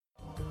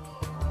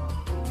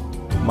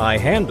My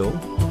handle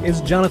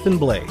is Jonathan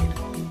Blade.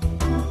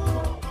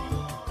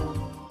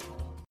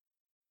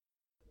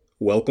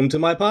 Welcome to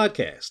my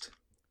podcast.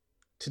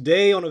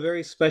 Today, on a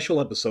very special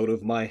episode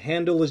of My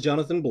Handle is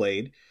Jonathan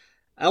Blade,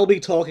 I'll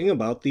be talking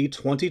about the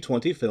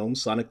 2020 film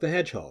Sonic the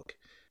Hedgehog.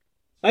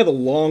 I have a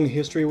long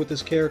history with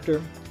this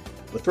character.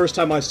 The first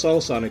time I saw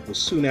Sonic was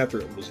soon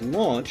after it was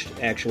launched.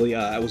 Actually,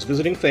 I was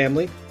visiting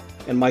family,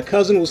 and my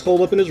cousin was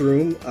holed up in his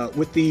room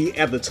with the,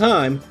 at the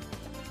time,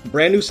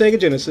 brand new Sega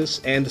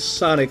Genesis and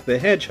Sonic the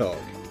Hedgehog.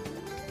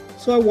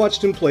 So I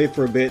watched him play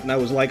for a bit, and I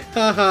was like,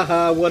 ha ha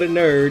ha, what a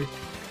nerd.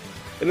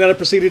 And then I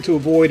proceeded to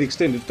avoid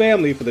extended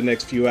family for the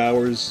next few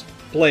hours,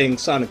 playing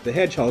Sonic the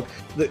Hedgehog.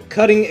 The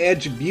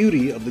cutting-edge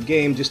beauty of the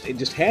game just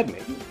had me.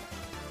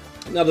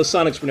 Now, the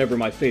Sonics were never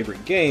my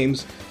favorite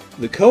games.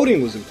 The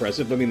coding was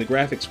impressive. I mean, the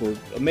graphics were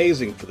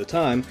amazing for the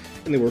time,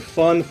 and they were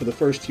fun for the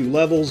first few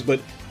levels,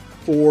 but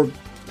for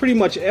pretty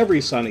much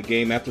every Sonic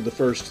game after the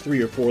first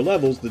 3 or 4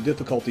 levels, the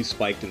difficulty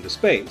spiked into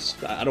space.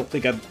 I don't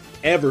think I've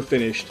ever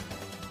finished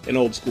an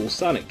old-school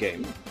Sonic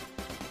game.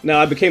 Now,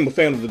 I became a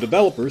fan of the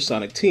developer,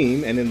 Sonic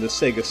Team, and in the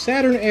Sega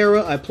Saturn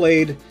era, I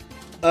played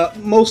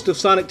most of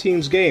Sonic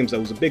Team's games. I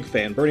was a big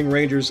fan. Burning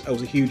Rangers, I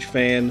was a huge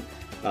fan.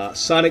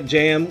 Sonic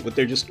Jam, with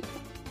their just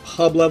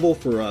hub level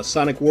for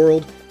Sonic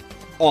World,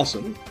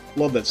 awesome.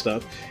 Love that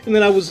stuff. And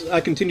then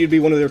I continued to be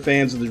one of their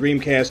fans of the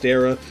Dreamcast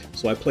era,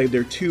 so I played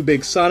their 2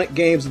 big Sonic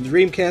games of the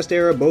Dreamcast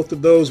era. Both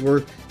of those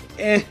were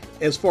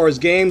as far as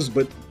games,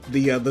 but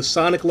the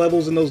Sonic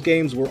levels in those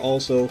games were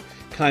also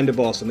kind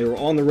of awesome. They were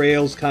on the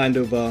rails, kind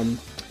of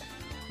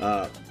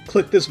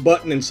click this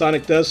button and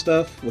Sonic does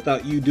stuff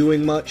without you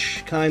doing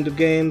much kind of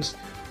games,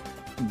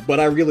 but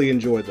I really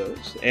enjoyed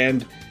those.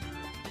 And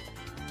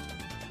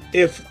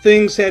if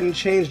things hadn't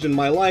changed in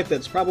my life,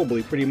 that's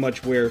probably pretty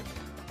much where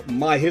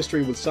my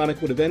history with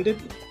Sonic would have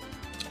ended,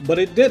 but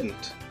it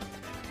didn't.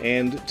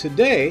 And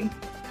today,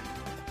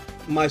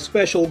 my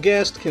special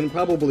guest can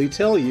probably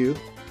tell you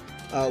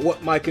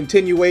what my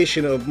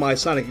continuation of my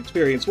Sonic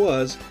experience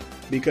was,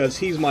 because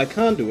he's my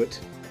conduit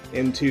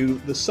into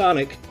the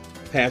Sonic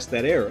past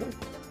that era.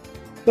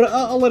 But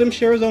I'll let him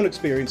share his own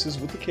experiences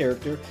with the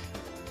character,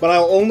 but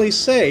I'll only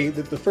say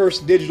that the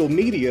first digital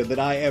media that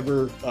I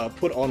ever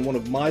put on one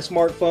of my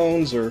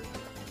smartphones or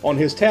on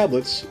his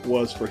tablets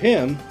was for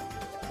him,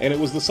 and it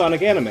was the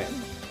Sonic Anime.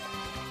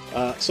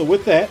 So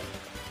with that,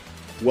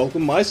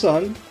 welcome my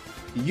son,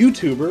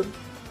 YouTuber,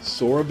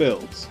 Sora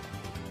Builds.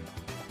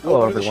 Hello,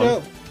 welcome everyone. to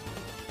the show.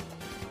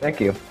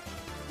 Thank you.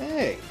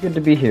 Hey. Good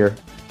to be here.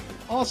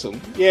 Awesome.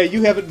 Yeah,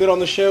 you haven't been on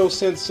the show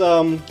since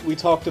we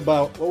talked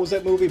about, what was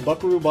that movie,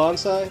 Buckaroo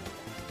Banzai?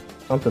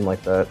 Something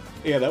like that.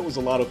 Yeah, that was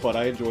a lot of fun.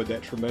 I enjoyed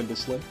that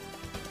tremendously.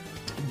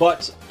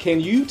 But can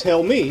you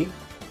tell me,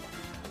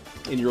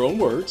 in your own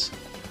words,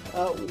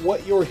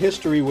 what your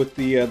history with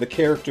the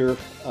character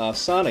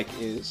Sonic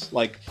is?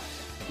 Like,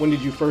 when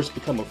did you first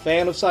become a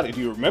fan of Sonic?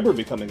 Do you remember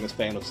becoming a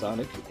fan of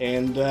Sonic?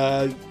 And,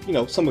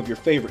 some of your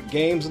favorite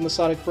games in the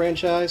Sonic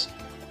franchise?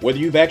 Whether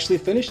you've actually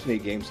finished any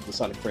games of the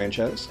Sonic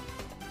franchise?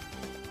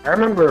 I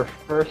remember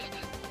first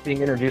being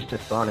introduced to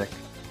Sonic.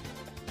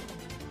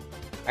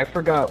 I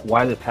forgot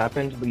why this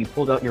happened, but you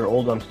pulled out your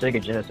old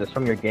Sega Genesis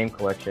from your game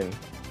collection.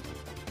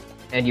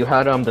 And you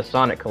had the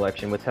Sonic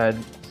collection, which had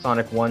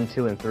Sonic 1,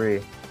 2, and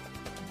 3.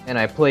 And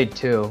I played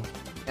 2,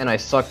 and I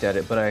sucked at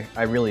it, but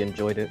I really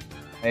enjoyed it.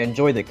 I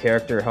enjoyed the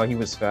character, how he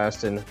was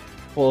fast and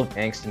full of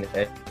angst and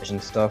edge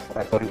and stuff.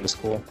 I thought it was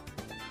cool.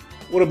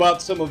 What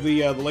about some of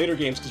the later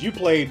games? Because you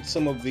played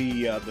some of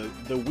the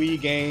Wii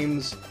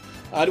games.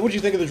 What did you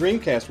think of the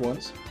Dreamcast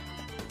ones?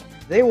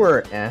 They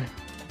were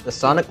The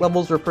Sonic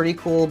levels were pretty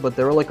cool, but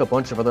there were like a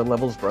bunch of other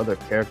levels for other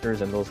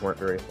characters, and those weren't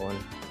very fun.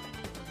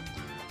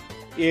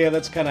 Yeah,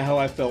 that's kind of how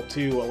I felt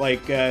too.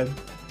 Like,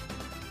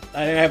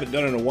 I haven't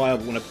done it in a while,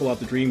 but when I pull out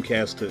the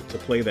Dreamcast to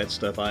play that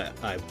stuff,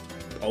 I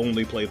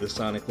only play the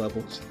Sonic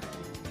levels.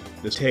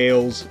 The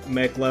Tails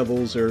mech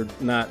levels are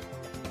not...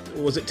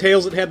 Was it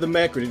Tails that had the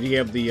mech, or did he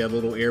have the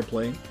little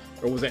airplane?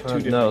 Or was that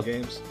two different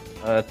games?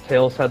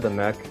 Tails had the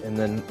mech, and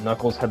then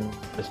Knuckles had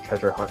this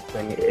treasure hunt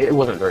thing. It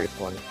wasn't very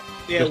fun.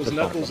 Yeah, it was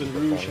Knuckles and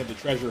Rouge had the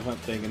treasure hunt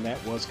thing, and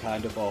that was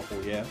kind of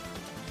awful, yeah.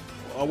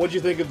 What'd you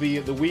think of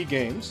the Wii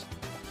games?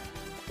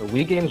 The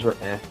Wii games were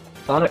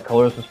Sonic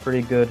Colors was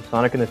pretty good.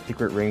 Sonic and the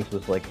Secret Rings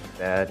was, like,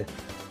 bad.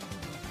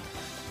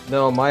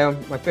 No, my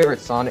favorite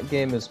Sonic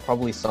game is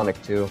probably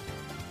Sonic 2.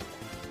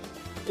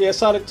 Yeah,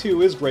 Sonic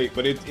 2 is great,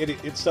 but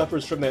it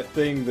suffers from that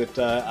thing that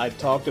I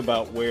talked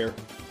about where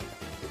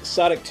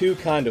Sonic 2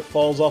 kind of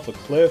falls off a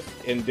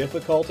cliff in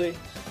difficulty.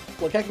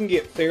 Like, I can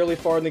get fairly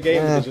far in the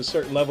game, but there's a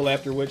certain level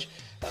after which...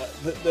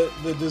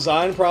 the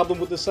design problem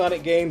with the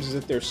Sonic games is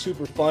that they're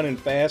super fun and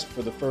fast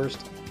for the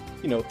first,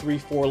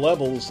 3-4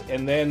 levels,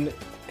 and then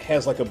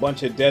has like a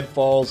bunch of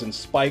deadfalls and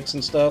spikes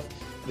and stuff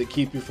that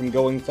keep you from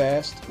going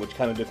fast, which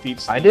kind of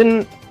defeats...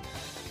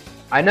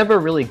 I never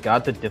really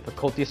got the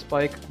difficulty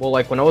spike. Well,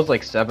 like, when I was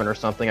like 7 or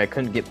something, I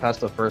couldn't get past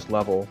the first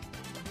level.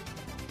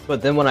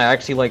 But then when I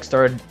actually, like,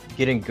 started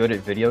getting good at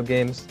video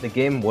games, the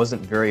game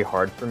wasn't very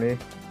hard for me.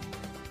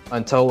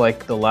 Until,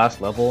 like, the last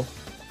level.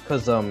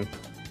 Because,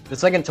 The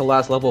second to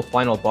last level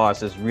final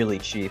boss is really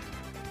cheap,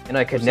 and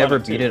I could For never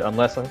Sonic beat 2. it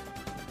unless I...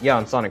 Yeah,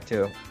 on Sonic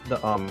 2.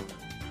 The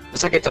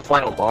second to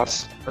final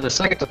boss, or the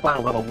second to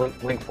final level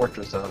Link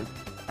Fortress Zone,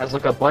 has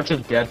like a bunch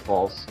of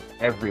deadfalls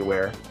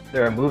everywhere.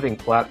 There are moving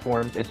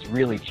platforms, it's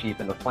really cheap,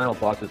 and the final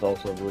boss is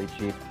also really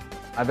cheap.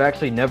 I've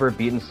actually never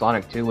beaten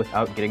Sonic 2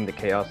 without getting the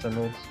Chaos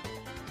Emeralds.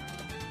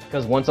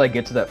 Because once I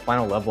get to that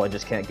final level, I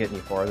just can't get any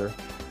farther.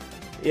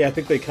 Yeah, I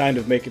think they kind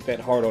of make it that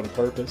hard on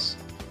purpose.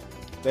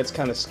 That's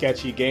kind of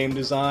sketchy game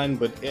design,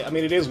 but I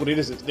mean, it is what it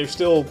is. They're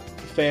still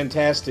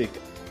fantastic,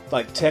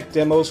 like tech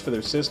demos for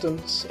their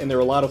systems, and they're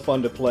a lot of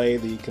fun to play.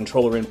 The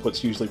controller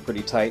input's usually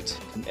pretty tight,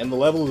 and the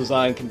level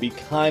design can be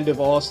kind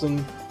of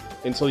awesome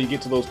until you get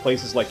to those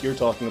places like you're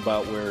talking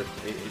about where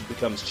it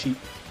becomes cheap.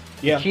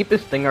 Yeah. The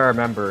cheapest thing I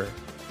remember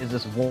is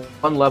this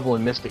one level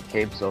in Mystic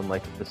Cave Zone,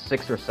 like the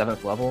 6th or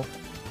 7th level,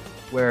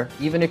 where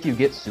even if you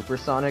get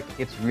Supersonic,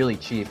 it's really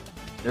cheap.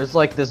 There's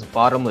like this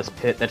bottomless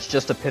pit that's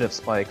just a pit of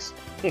spikes.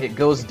 It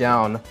goes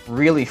down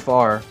really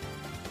far.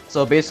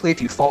 So basically,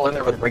 if you fall in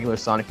there with regular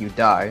Sonic, you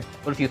die.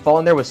 But if you fall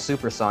in there with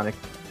Supersonic,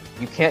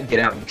 you can't get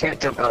out. You can't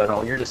jump out at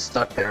all. You're just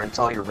stuck there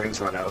until your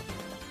rings run out.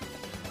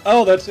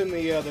 Oh, that's in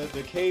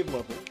the cave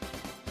level.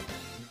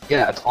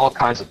 Yeah, it's all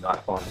kinds of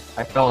not fun.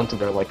 I fell into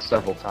there like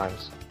several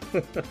times.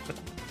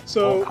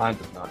 So, All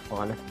kinds of not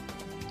fun.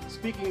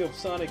 speaking of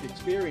Sonic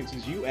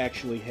experiences, you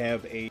actually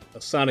have a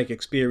Sonic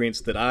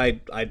experience that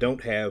I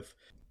don't have,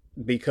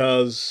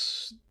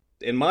 because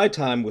in my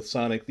time with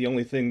Sonic, the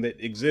only thing that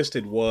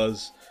existed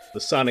was the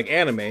Sonic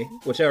anime,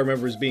 which I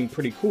remember as being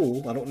pretty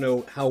cool. I don't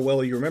know how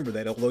well you remember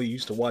that, although you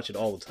used to watch it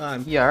all the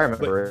time. Yeah, I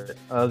remember it.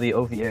 The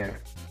OVA.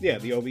 Yeah,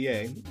 the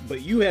OVA.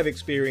 But you have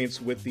experience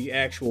with the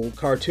actual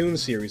cartoon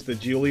series, the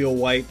Julia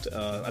White,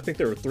 I think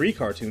there were 3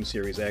 cartoon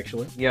series,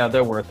 actually. Yeah,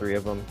 there were 3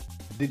 of them.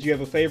 Did you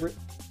have a favorite?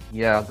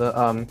 Yeah,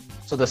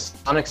 so the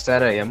Sonic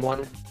Sat AM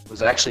one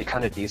was actually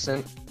kind of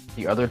decent.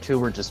 The other 2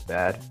 were just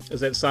bad. Is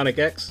that Sonic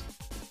X?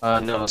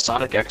 No,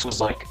 Sonic X was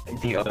like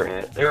the other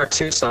end. There are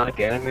 2 Sonic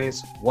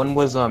animes. One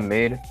was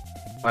made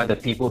by the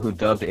people who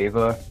dubbed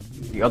Ava.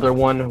 The other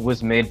one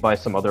was made by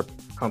some other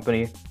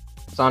company.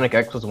 Sonic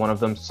X was one of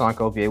them.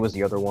 Sonic OVA was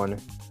the other one.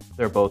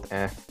 They're both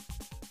eh.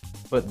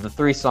 But the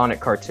 3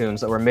 Sonic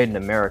cartoons that were made in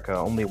America,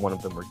 only one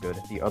of them were good.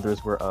 The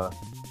others were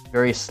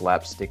very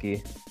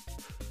slapsticky.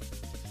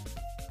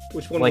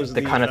 Which one Like was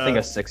the kind of thing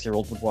a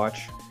 6-year-old would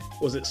watch.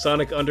 Was it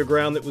Sonic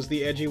Underground that was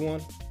the edgy one?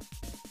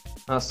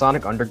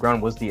 Sonic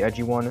Underground was the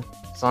edgy one.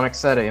 Sonic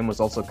Sat AM was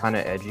also kind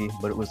of edgy,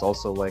 but it was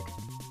also like...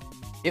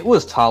 It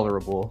was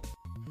tolerable.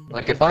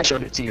 Like, if I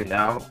showed it to you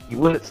now, you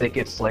wouldn't think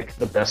it's like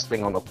the best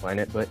thing on the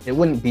planet, but it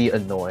wouldn't be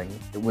annoying.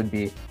 It would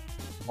be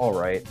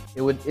alright.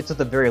 It's at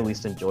the very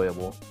least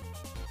enjoyable.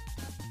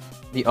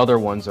 The other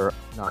ones are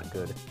not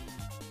good.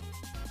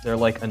 They're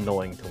like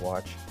annoying to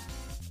watch.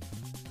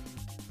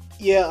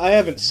 Yeah, I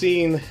haven't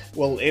seen,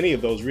 well, any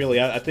of those really.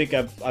 I think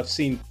I've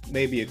seen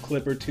maybe a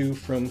clip or 2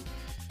 from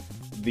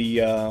the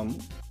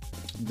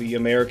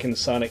American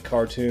Sonic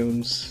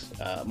cartoons.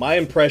 My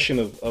impression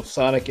of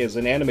Sonic as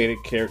an animated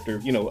character,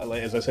 you know,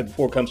 as I said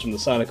before, comes from the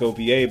Sonic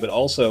OVA, but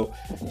also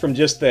from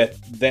just that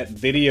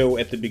video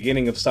at the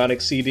beginning of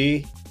Sonic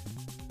CD.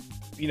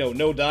 You know,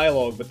 no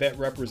dialogue, but that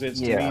represents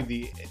to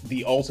me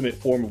the ultimate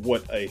form of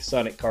what a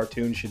Sonic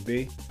cartoon should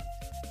be.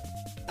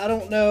 I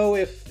don't know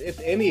if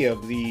any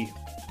of the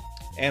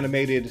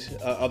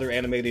other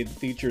animated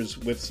features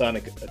with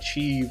Sonic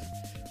achieve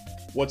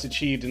what's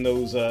achieved in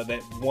those that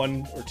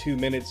 1 or 2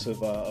 minutes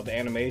of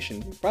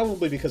animation.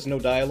 Probably because no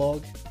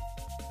dialogue.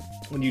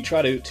 When you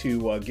try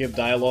to give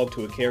dialogue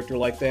to a character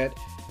like that,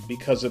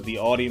 because of the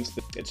audience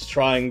that it's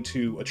trying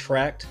to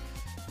attract,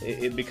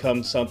 it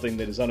becomes something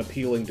that is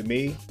unappealing to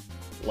me.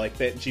 Like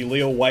that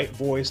Julia White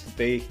voice that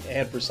they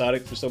had for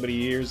Sonic for so many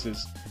years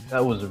is...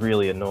 That was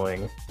really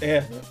annoying.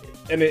 Yeah,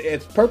 and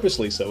it's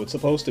purposely so. It's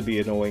supposed to be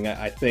annoying.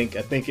 I think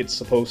it's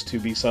supposed to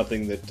be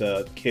something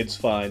that kids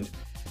find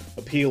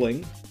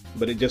appealing,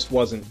 but it just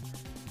wasn't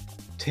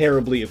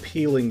terribly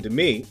appealing to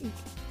me.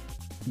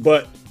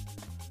 But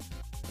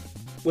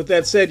with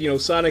that said, you know,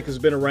 Sonic has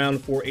been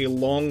around for a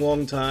long,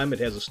 long time. It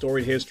has a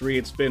storied history.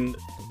 It's been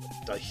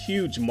a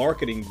huge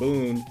marketing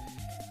boon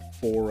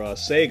for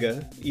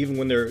Sega, even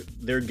when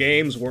their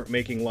games weren't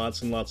making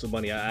lots and lots of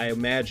money. I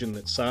imagine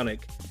that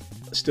Sonic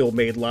still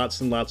made lots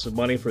and lots of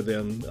money for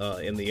them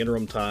in the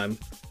interim time.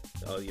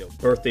 You know,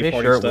 birthday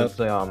party stuff.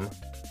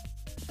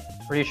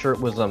 Pretty sure it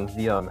was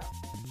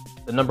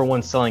the number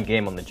 1 selling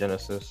game on the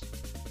Genesis.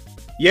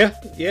 Yeah,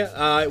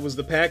 it was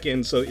the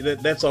pack-in, so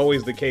that's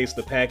always the case.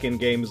 The pack-in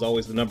game is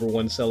always the number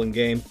 1 selling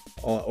game,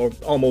 or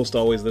almost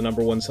always the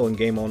number 1 selling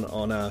game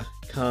on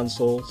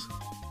consoles.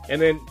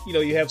 And then, you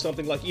know, you have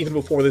something like, even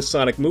before this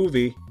Sonic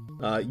movie,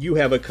 you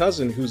have a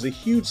cousin who's a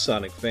huge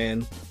Sonic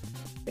fan,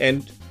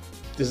 and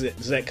does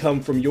that come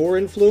from your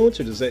influence,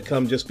 or does that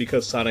come just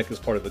because Sonic is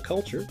part of the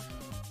culture?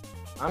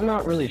 I'm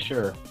not really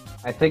sure.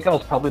 I think I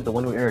was probably the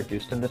one who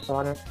introduced him to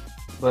Sonic,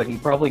 but he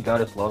probably got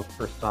his love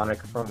for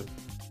Sonic from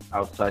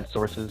outside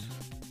sources.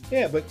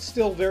 Yeah, but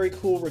still very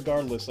cool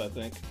regardless, I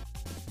think.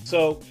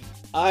 So,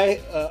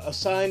 I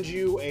assigned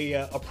you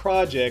a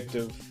project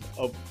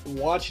of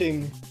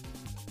watching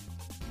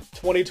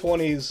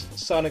 2020's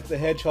Sonic the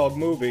Hedgehog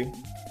movie,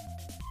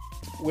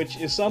 which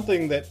is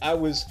something that I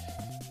was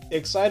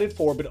excited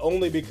for, but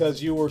only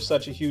because you were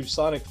such a huge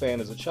Sonic fan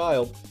as a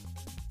child.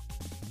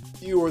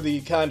 You were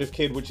the kind of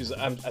kid, which is,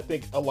 I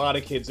think, a lot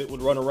of kids that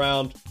would run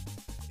around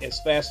as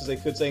fast as they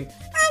could saying,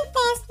 "I'm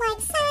fast like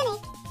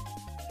Sonic."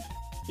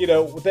 You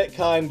know, with that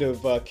kind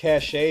of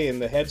cachet in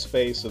the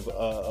headspace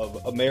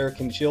of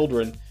American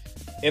children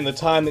in the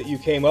time that you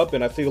came up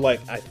in, I feel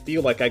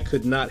like I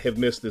could not have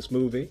missed this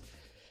movie.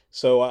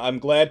 So I'm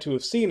glad to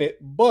have seen it,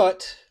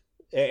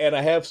 and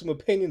I have some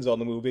opinions on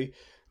the movie,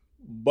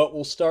 but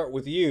we'll start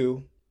with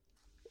you.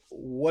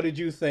 What did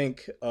you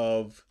think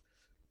of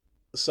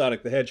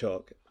Sonic the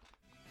Hedgehog?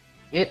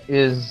 It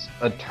is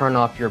a turn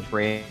off your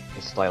brain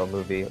style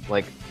movie,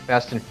 like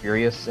Fast and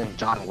Furious and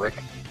John Wick.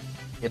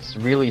 It's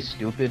really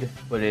stupid,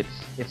 but it's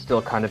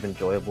still kind of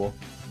enjoyable.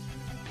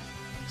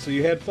 So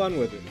you had fun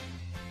with it?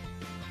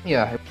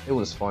 Yeah, it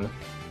was fun.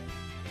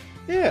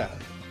 Yeah,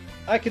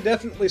 I could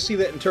definitely see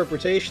that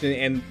interpretation,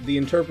 and the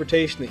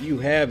interpretation that you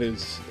have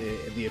is,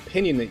 the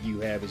opinion that you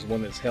have is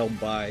one that's held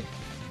by,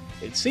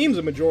 it seems,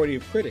 a majority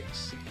of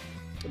critics.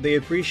 They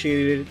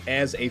appreciated it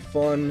as a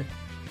fun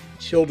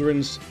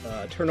children's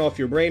turn off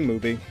your brain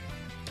movie.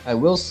 I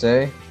will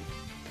say,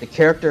 the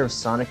character of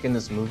Sonic in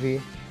this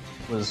movie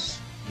was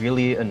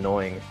really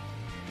annoying.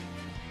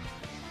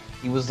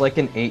 He was like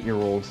an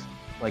 8-year-old,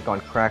 like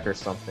on crack or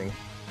something.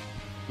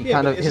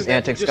 His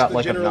antics got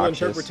like obnoxious. Just the general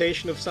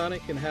interpretation of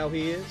Sonic and how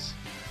he is?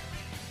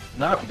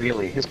 Not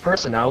really. His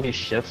personality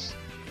shifts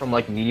from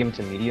like medium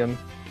to medium.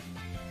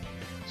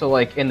 So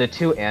like in the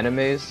two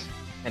animes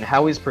and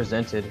how he's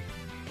presented,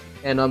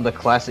 and on the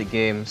classic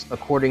games,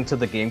 according to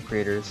the game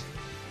creators,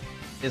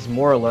 is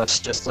more or less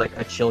just like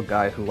a chill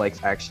guy who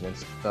likes action and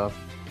stuff.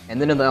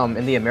 And then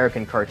in the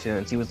American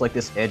cartoons, he was like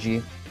this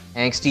edgy,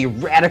 angsty,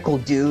 radical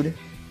dude.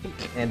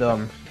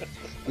 And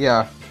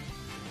yeah,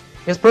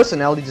 his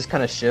personality just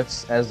kind of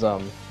shifts as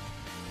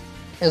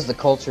the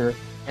culture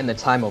and the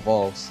time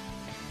evolves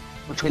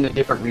between the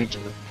different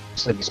regions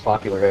that he's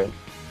popular in.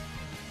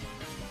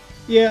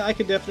 Yeah, I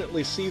could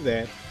definitely see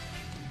that.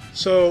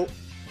 So,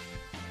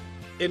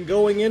 in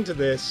going into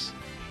this,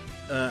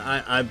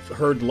 I've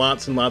heard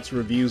lots and lots of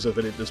reviews of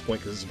it at this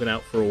point because it's been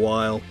out for a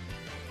while.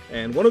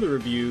 And one of the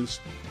reviews,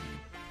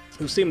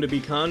 who seemed to be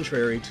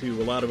contrary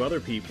to a lot of other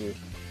people,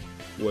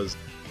 was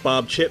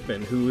Bob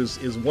Chipman, who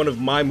is one of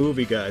my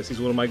movie guys. He's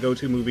one of my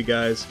go-to movie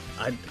guys.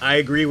 I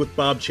agree with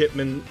Bob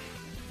Chipman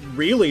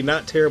really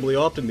not terribly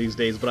often these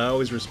days, but I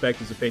always respect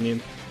his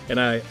opinion, and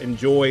I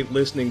enjoy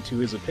listening to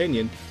his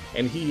opinion.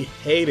 And he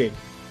hated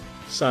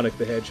Sonic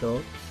the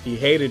Hedgehog. He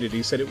hated it.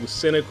 He said it was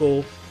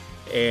cynical,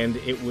 and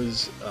it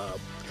was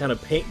kind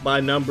of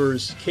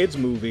paint-by-numbers kids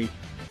movie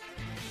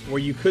where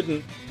you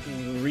couldn't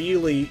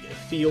really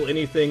feel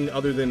anything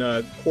other than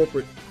a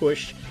corporate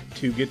push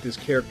to get this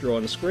character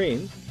on the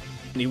screen.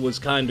 And he was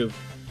kind of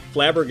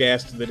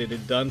flabbergasted that it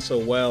had done so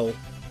well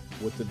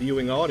with the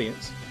viewing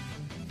audience.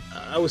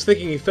 I was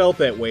thinking he felt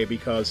that way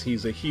because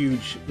he's a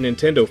huge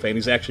Nintendo fan.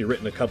 He's actually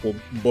written a couple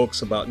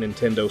books about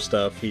Nintendo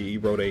stuff. He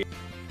wrote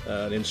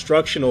an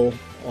instructional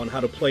on how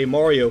to play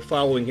Mario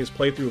following his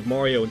playthrough of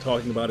Mario and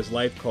talking about his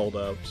life, called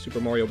Super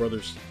Mario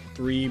Bros.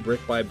 3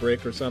 Brick by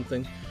Brick or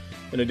something,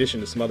 in addition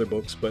to some other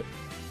books. But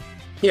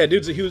yeah,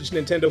 dude's a huge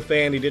Nintendo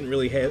fan. He didn't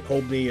really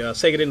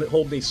Sega didn't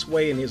hold any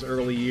sway in his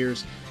early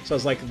years. So I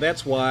was like,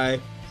 that's why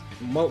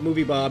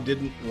Movie Bob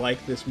didn't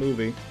like this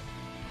movie.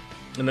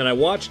 And then I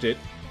watched it,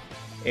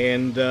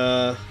 and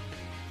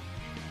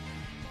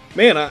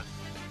man,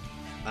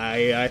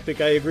 I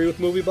think I agree with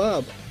Movie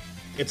Bob.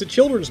 It's a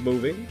children's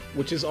movie,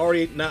 which is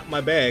already not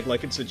my bag.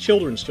 Like, it's a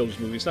children's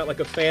movie. It's not like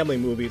a family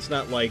movie. It's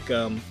not like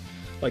a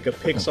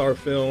Pixar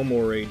film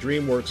or a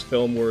DreamWorks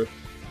film where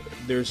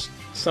there's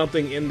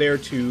something in there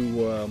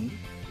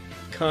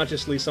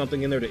consciously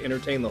something in there to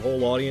entertain the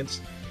whole audience.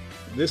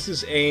 This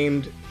is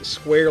aimed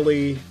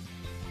squarely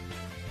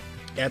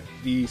at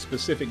the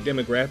specific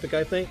demographic,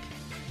 I think.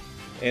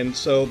 And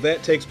so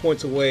that takes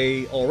points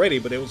away already,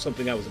 but it was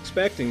something I was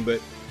expecting.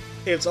 But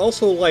it's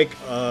also like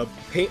a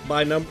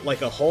paint-by-number,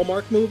 like a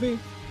Hallmark movie.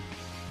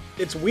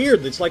 It's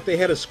weird. It's like they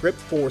had a script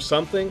for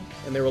something,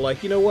 and they were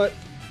like, you know what?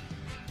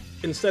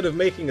 Instead of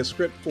making a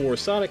script for a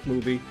Sonic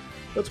movie,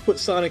 let's put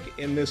Sonic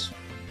in this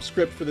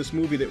script for this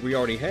movie that we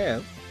already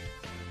have.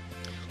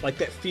 Like,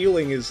 that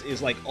feeling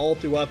is like all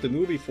throughout the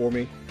movie for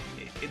me.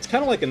 It's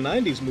kind of like a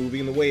 90s movie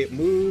in the way it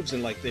moves,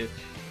 and like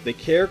the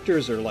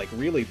characters are like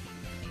really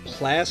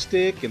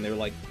plastic, and they're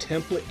like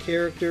template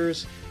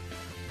characters.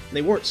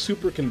 They weren't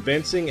super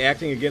convincing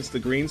acting against the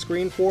green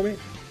screen for me.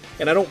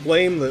 And I don't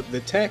blame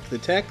the tech. The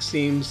tech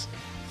seems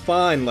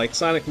fine. Like,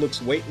 Sonic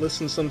looks weightless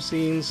in some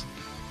scenes,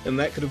 and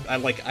that could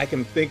have, I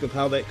can think of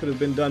how that could have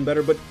been done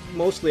better, but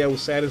mostly I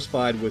was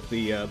satisfied with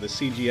the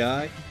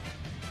CGI.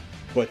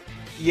 But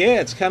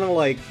yeah, it's kind of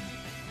like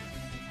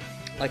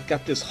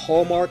got this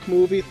Hallmark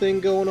movie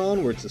thing going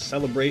on, where it's a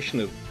celebration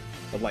of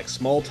like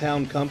small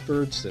town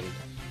comforts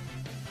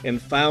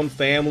and found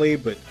family,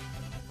 but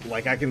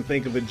Like, I can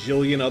think of a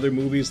jillion other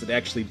movies that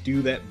actually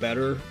do that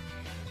better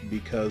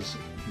because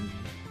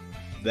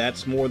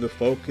that's more the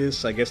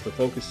focus. I guess the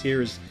focus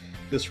here is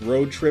this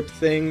road trip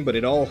thing, but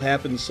it all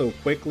happens so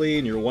quickly,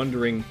 and you're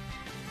wondering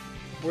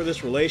where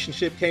this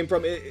relationship came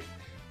from.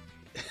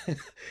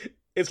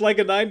 It's like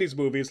a '90s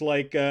movie. It's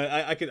like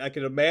I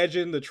can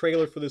imagine the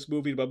trailer for this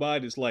movie in my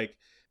mind. It's like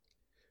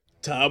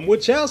Tom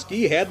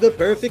Wachowski had the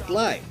perfect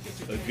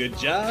life, a good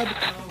job,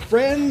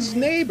 friends,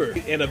 neighbor,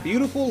 and a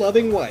beautiful,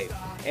 loving wife,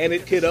 and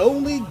it could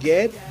only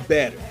get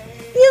better.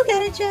 You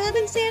got a job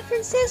in San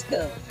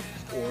Francisco.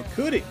 Or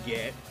could it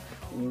get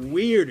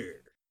weirder?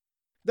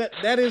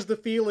 That is the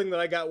feeling that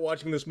I got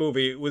watching this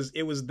movie. It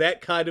was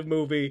that kind of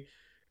movie.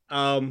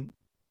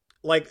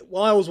 Like,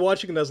 while I was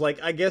watching it, I was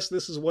like, I guess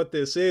this is what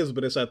this is.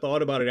 But as I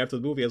thought about it after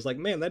the movie, I was like,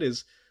 man,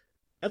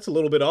 that's a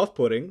little bit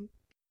off-putting.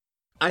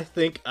 I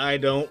think I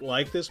don't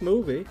like this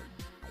movie.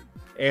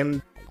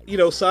 And, you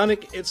know,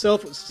 Sonic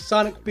itself,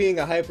 Sonic being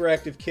a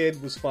hyperactive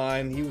kid was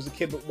fine. He was a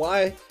kid, but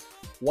why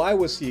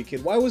was he a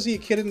kid? Why was he a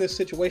kid in this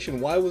situation?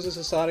 Why was this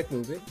a Sonic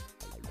movie?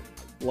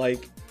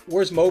 Like,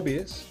 where's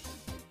Mobius?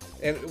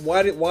 And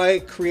why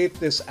create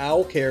this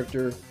owl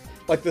character?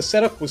 Like, the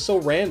setup was so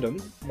random.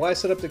 Why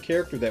set up the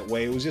character that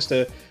way? It was just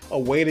a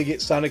way to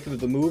get Sonic into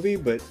the movie,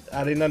 but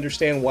I didn't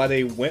understand why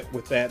they went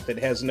with that. It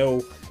has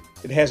no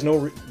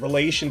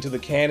relation to the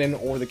canon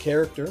or the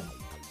character.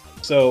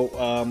 So,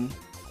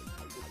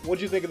 what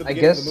do you think of the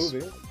beginning of the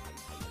movie?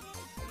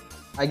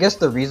 I guess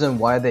the reason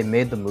why they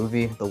made the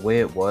movie the way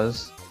it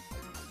was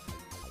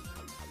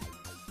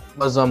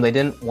they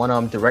didn't want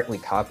to directly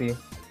copy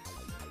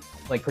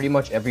like pretty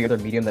much every other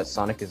medium that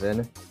Sonic is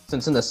in.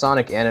 Since in the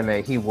Sonic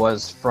anime he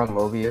was from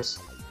Mobius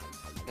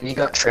and he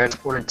got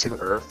transported to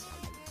Earth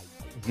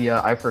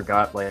via, I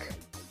forgot, like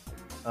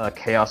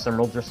Chaos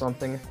Emeralds or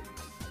something.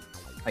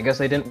 I guess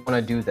they didn't want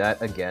to do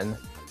that again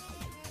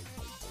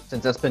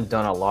since that's been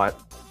done a lot,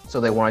 so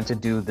they wanted to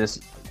do this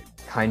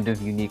kind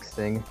of unique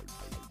thing.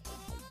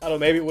 I don't know,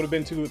 maybe it would have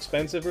been too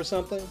expensive or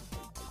something?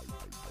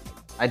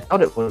 I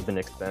doubt it would have been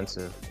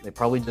expensive. They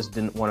probably just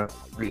didn't want to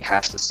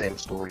rehash the same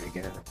story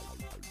again.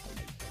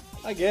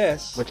 I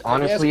guess. Which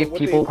honestly,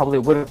 people probably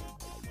would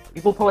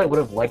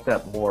have liked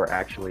that more,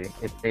 actually,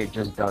 if they'd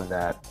just done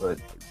that, but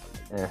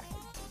eh.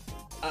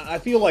 I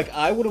feel like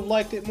I would have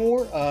liked it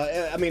more.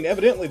 I mean,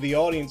 evidently the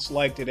audience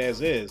liked it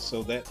as is,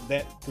 so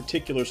that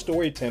particular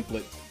story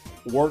template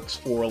works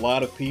for a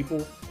lot of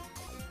people.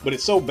 But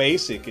it's so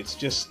basic. It's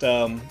just,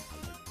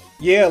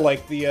 yeah,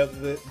 like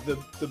the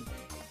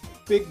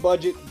big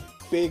budget,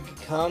 big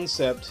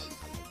concept.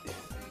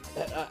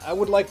 I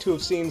would like to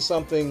have seen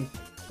something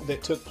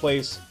that took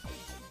place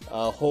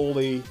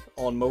wholly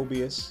on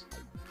Mobius.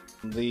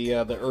 The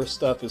Earth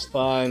stuff is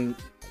fine.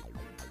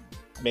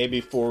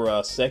 Maybe for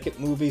a second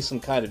movie, some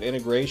kind of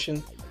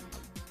integration.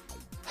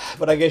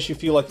 But I guess you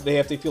feel like they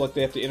have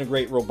to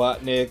integrate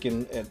Robotnik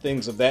and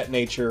things of that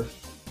nature.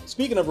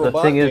 Speaking of Robotnik,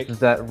 the thing is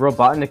that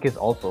Robotnik is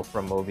also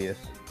from Mobius.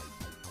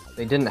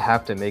 They didn't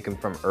have to make him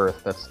from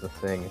Earth. That's the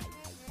thing.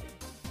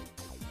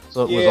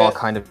 So it was all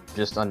kind of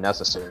just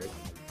unnecessary.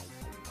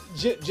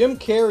 Jim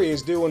Carrey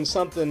is doing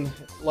something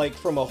like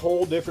from a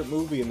whole different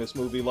movie in this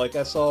movie. Like,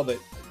 I saw that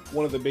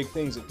one of the big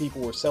things that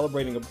people were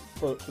celebrating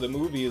for the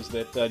movie is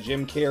that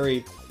Jim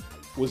Carrey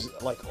was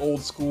like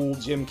old school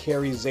Jim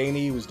Carrey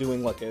zany. He was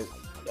doing like a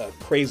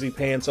crazy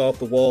pants off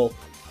the wall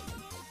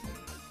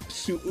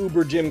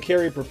uber Jim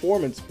Carrey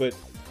performance,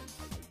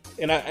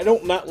 and I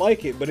don't not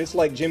like it, but it's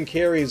like Jim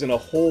Carrey is in a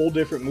whole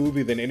different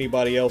movie than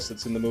anybody else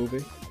that's in the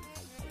movie.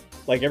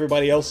 Like,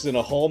 everybody else is in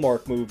a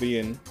Hallmark movie,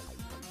 and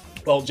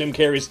well, Jim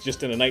Carrey's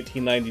just in a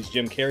 1990s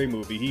Jim Carrey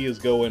movie. He is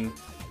going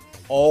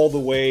all the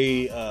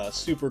way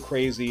super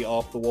crazy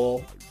off the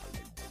wall.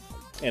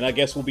 And I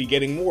guess we'll be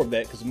getting more of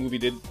that because the movie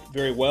did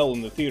very well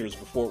in the theaters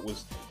before it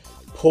was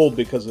pulled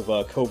because of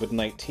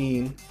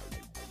COVID-19.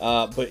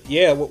 But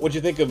yeah, what'd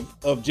you think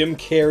of Jim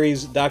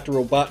Carrey's Dr.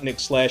 Robotnik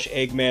 /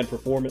 Eggman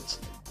performance?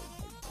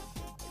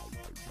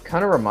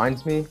 Kind of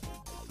reminds me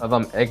of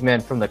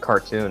Eggman from the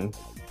cartoon,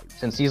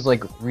 since he's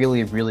like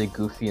really, really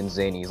goofy and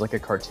zany. He's like a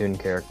cartoon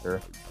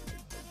character.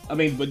 I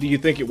mean, but do you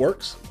think it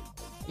works?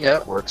 Yeah,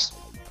 it works.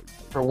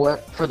 For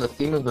the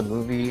theme of the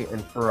movie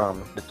and for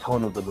the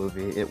tone of the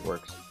movie, it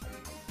works.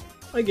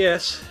 I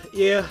guess,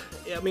 yeah.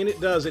 I mean, it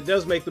does. It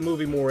does make the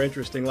movie more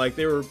interesting. Like,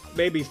 there were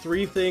maybe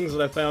 3 things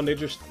that I found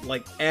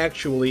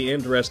actually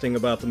interesting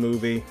about the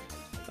movie.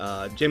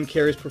 Jim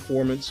Carrey's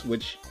performance,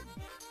 which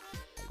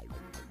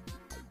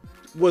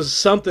was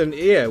something.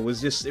 Yeah, it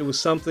was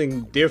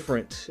something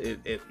different.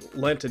 It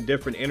lent a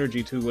different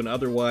energy to an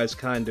otherwise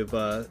kind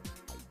of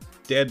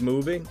dead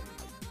movie.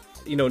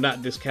 You know,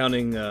 not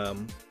discounting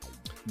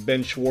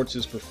Ben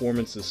Schwartz's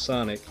performance as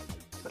Sonic.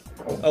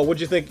 Oh, what'd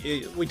you think?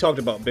 We talked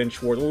about Ben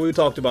Schwartz. Well, we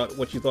talked about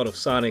what you thought of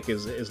Sonic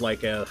as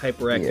like a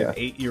hyperactive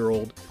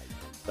 8-year-old.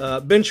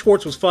 Ben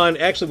Schwartz was fun.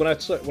 Actually,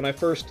 when I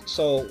first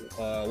saw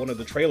one of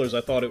the trailers,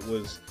 I thought it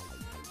was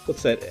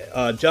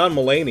John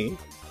Mulaney.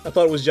 I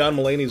thought it was John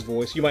Mulaney's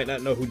voice. You might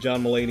not know who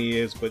John Mulaney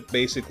is, but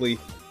basically,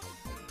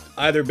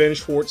 either Ben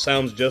Schwartz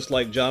sounds just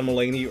like John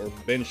Mulaney, or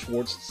Ben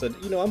Schwartz said,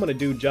 I'm going to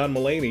do John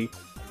Mulaney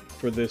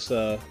for this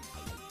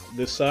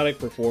this Sonic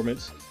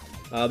performance.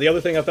 The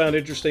other thing I found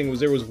interesting was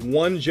there was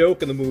one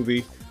joke in the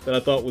movie that I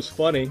thought was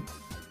funny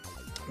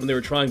when they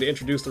were trying to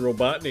introduce the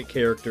Robotnik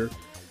character.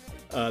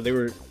 They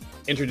were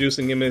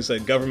introducing him as a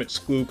government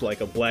spook,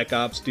 like a Black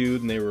Ops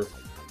dude, and they were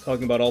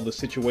talking about all the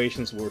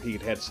situations where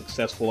he'd had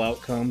successful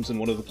outcomes, and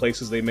one of the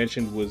places they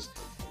mentioned was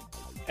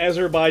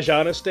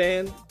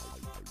Azerbaijanistan,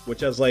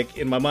 which I was like,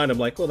 in my mind, I'm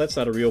like, well, that's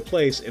not a real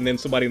place. And then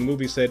somebody in the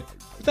movie said,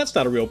 but that's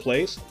not a real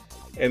place.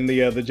 And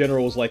the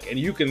general was like, and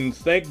you can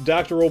thank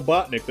Dr.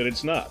 Robotnik that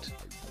it's not.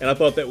 And I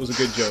thought that was a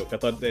good joke. I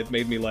thought that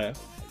made me laugh.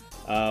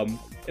 And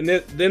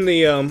then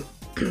the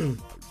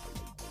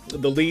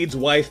the lead's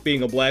wife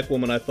being a black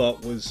woman, I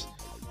thought was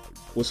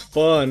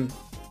fun.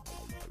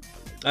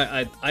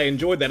 I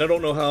enjoyed that. I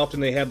don't know how often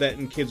they have that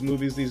in kids'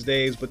 movies these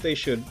days, but they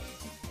should,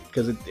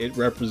 because it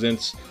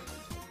represents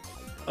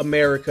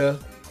America.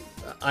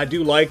 I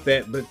do like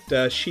that,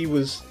 but she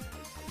was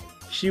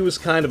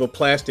kind of a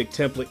plastic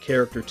template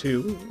character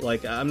too.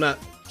 Like, I'm not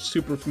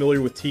super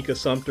familiar with Tika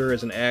Sumpter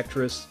as an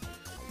actress,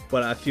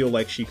 but I feel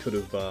like she could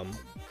have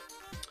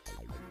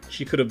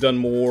done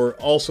more.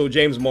 Also,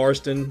 James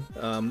Marsden,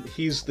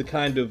 he's the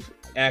kind of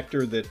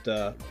actor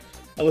that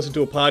I listen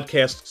to a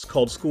podcast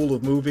called School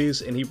of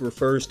Movies, and he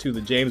refers to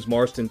the James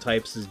Marsden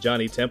types as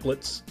Johnny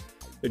Templates.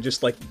 They're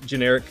just like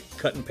generic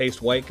cut and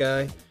paste white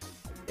guy,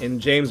 and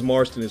James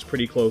Marsden is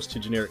pretty close to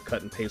generic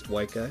cut and paste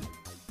white guy.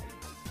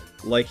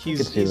 Like,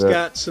 he's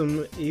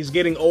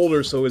getting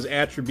older, so his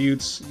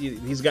attributes,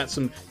 he's got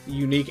some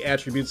unique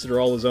attributes that are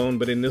all his own,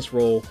 but in this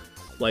role,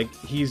 like,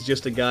 he's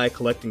just a guy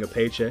collecting a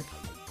paycheck.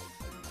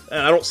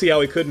 And I don't see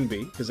how he couldn't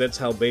be, because that's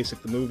how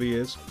basic the movie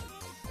is.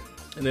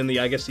 And then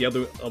I guess the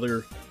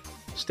other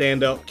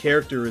standout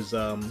character is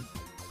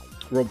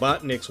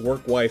Robotnik's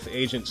work wife,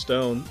 Agent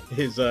Stone,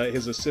 his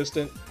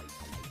assistant.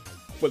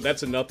 But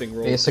that's a nothing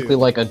role. Basically, too.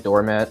 Like a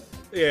doormat.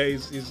 Yeah,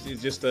 he's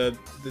just a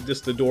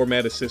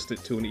doormat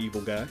assistant to an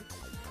evil guy.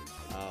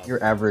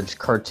 Your average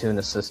cartoon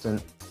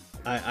assistant.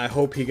 I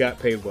hope he got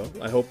paid well.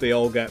 I hope they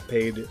all got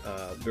paid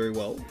very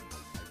well.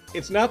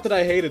 It's not that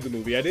I hated the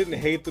movie. I didn't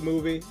hate the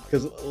movie,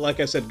 because,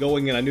 like I said,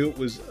 going in, I knew it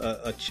was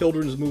a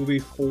children's movie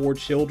for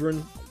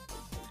children.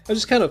 I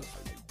was just kind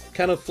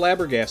of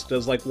flabbergasted. I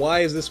was like,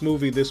 why is this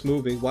movie this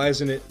movie? Why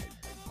isn't it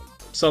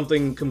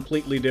something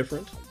completely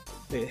different?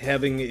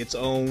 Having its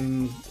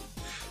own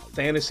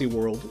fantasy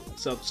world,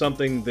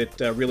 something that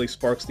really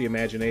sparks the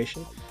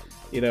imagination.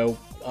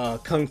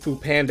 Kung Fu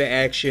Panda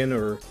action,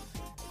 or,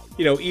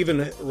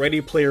 even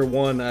Ready Player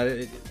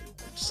One,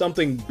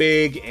 something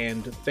big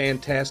and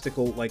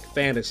fantastical like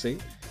fantasy.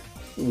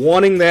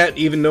 Wanting that,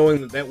 even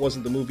knowing that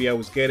wasn't the movie I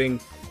was getting,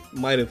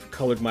 might have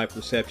colored my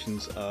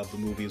perceptions of the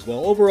movie as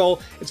well.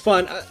 Overall, it's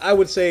fun. I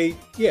would say,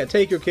 yeah,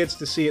 take your kids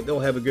to see it. They'll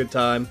have a good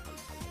time.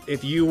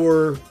 If you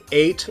were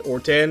 8 or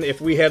 10,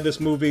 if we had this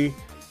movie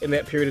in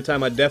that period of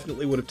time, I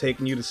definitely would have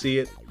taken you to see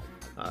it.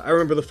 I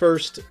remember the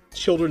first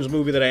children's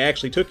movie that I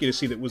actually took you to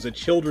see that was a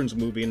children's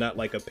movie, not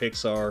like a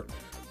Pixar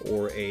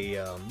or a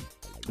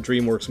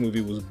DreamWorks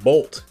movie, was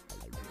Bolt,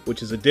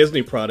 which is a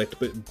Disney product,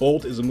 but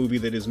Bolt is a movie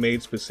that is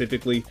made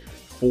specifically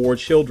for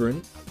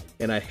children,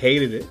 and I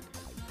hated it.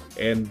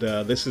 And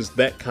this is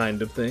that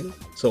kind of thing,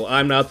 so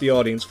I'm not the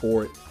audience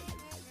for it.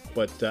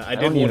 But I did want to see it. I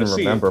don't even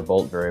remember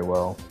Bolt very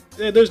well.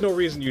 There's no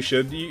reason you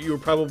should. You were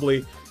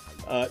probably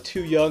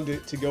too young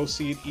to go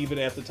see it even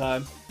at the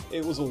time.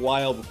 It was a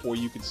while before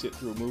you could sit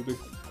through a movie.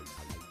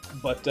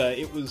 But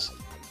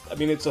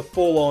it's a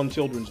full-on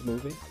children's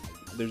movie.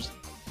 There's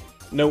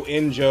no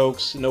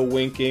in-jokes, no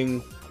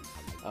winking.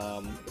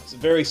 It's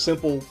very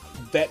simple,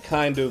 that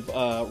kind of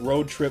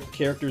road trip,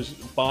 characters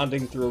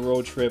bonding through a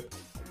road trip,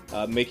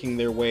 making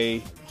their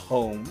way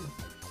home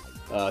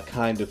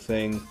kind of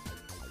thing.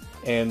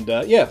 And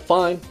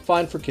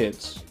fine for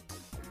kids.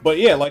 But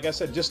yeah, like I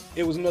said,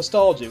 it was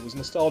nostalgia. It was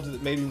nostalgia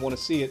that made me want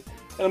to see it.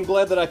 And I'm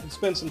glad that I could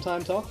spend some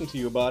time talking to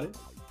you about it.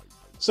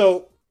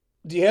 So,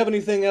 do you have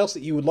anything else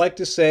that you would like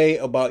to say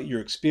about your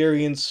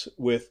experience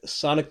with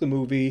Sonic the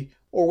movie,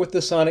 or with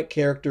the Sonic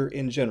character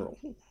in general?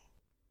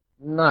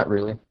 Not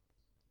really.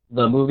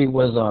 The movie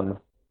was,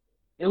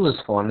 it was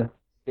fun.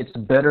 It's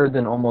better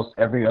than almost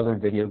every other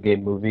video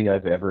game movie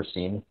I've ever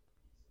seen.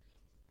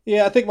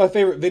 Yeah, I think my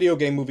favorite video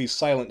game movie is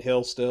Silent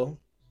Hill still.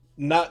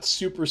 Not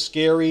super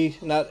scary,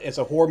 it's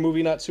a horror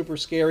movie, not super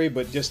scary,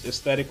 but just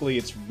aesthetically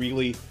it's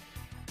really,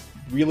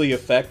 really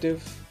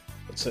effective.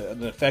 It's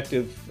an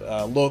effective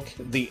look.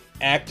 The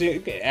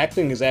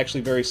acting is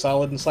actually very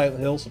solid in Silent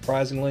Hill,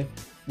 surprisingly.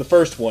 The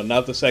first one,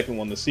 not the second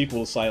one. The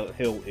sequel to Silent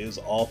Hill is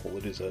awful.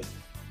 It is a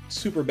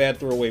super bad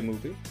throwaway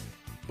movie.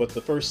 But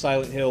the first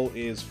Silent Hill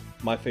is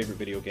my favorite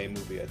video game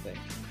movie, I think.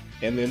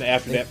 And then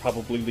after that,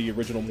 probably the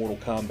original Mortal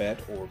Kombat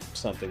or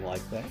something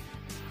like that.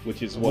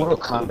 Which is what Mortal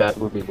Kombat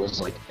movie was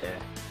like,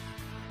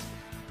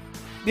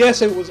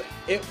 Yes, it was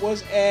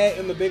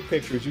in the big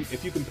picture.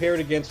 If you compare it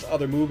against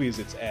other movies,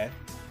 it's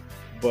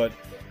But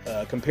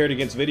compared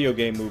against video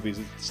game movies,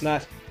 it's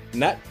not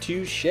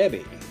too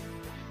shabby.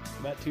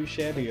 Not too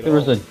shabby at There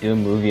all. was a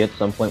Doom movie at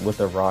some point with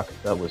The Rock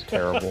that was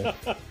terrible.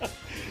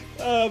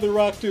 The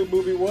Rock 2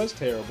 movie was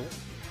terrible.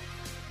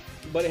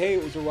 But hey,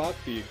 it was a Rock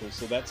vehicle,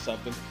 so that's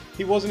something.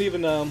 He wasn't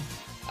even, I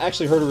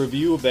actually heard a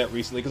review of that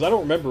recently, because I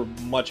don't remember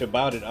much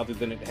about it other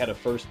than it had a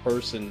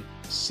first-person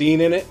scene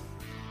in it.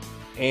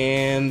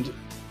 And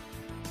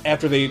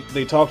after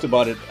they talked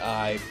about it,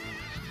 I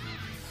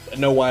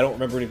know why I don't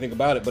remember anything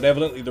about it, but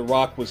evidently The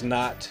Rock was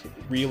not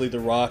really The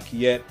Rock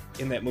yet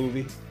in that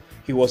movie.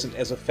 He wasn't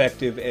as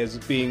effective as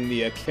being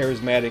the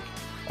charismatic,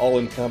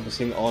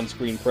 all-encompassing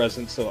on-screen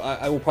presence, so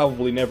I will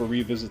probably never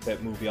revisit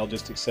that movie. I'll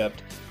just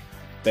accept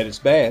that it's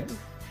bad,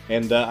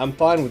 and I'm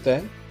fine with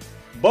that.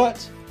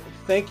 But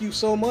thank you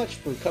so much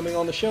for coming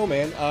on the show,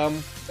 man.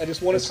 I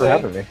just want to say,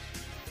 Thanks for having me.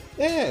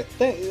 yeah,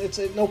 it's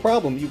no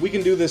problem. We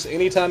can do this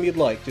anytime you'd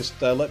like.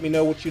 Just let me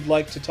know what you'd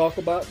like to talk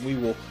about, and we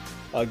will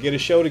get a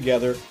show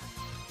together.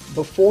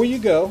 Before you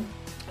go,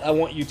 I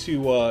want you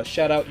to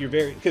shout out your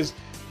because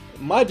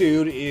my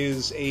dude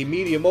is a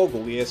media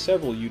mogul. He has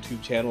several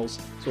YouTube channels,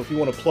 so if you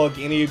want to plug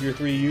any of your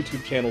 3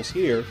 YouTube channels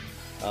here,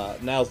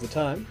 now's the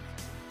time.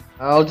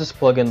 I'll just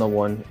plug in the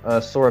one,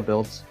 Sora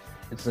Builds.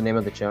 It's the name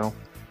of the channel.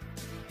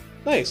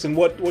 Nice. And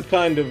what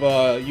kind of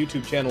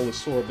YouTube channel is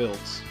Sora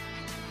Builds?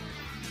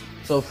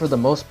 So for the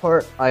most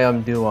part, I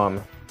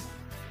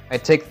I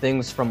take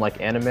things from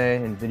like anime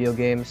and video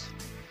games,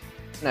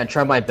 and I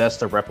try my best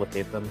to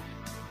replicate them.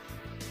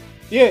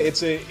 Yeah,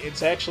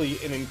 it's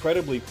actually an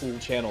incredibly cool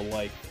channel.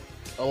 Like,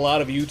 a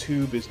lot of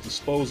YouTube is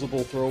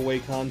disposable throwaway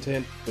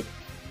content, but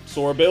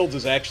Sora Builds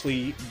is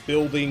actually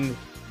building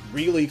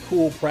really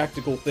cool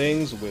practical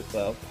things with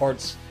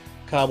parts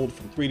cobbled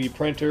from 3D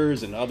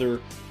printers and other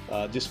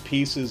just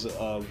pieces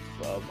of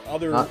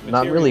other Not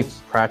materials. really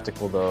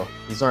practical though.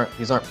 These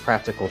aren't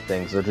practical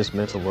things. They're just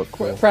meant to look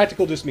cool.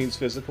 Practical just means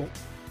physical.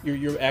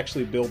 You're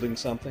actually building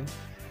something.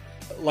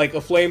 Like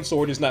a flame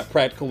sword is not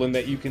practical in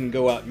that you can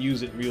go out and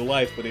use it in real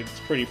life, but it's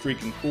pretty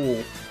freaking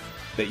cool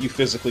that you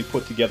physically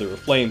put together a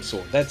flame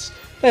sword.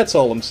 That's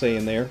all I'm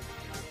saying there.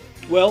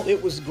 Well,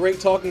 it was great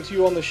talking to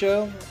you on the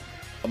show.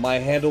 My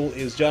handle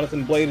is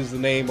Jonathan Blade is the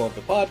name of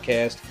the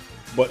podcast,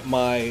 but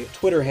my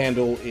Twitter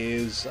handle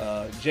is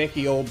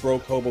Janky Old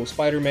Broke Hobo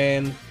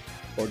Spider-Man,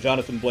 or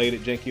Jonathan Blade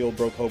at Janky Old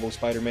Broke Hobo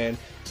Spider-Man.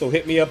 So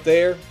hit me up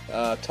there,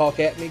 talk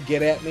at me,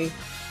 get at me,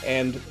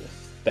 and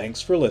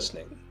thanks for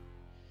listening.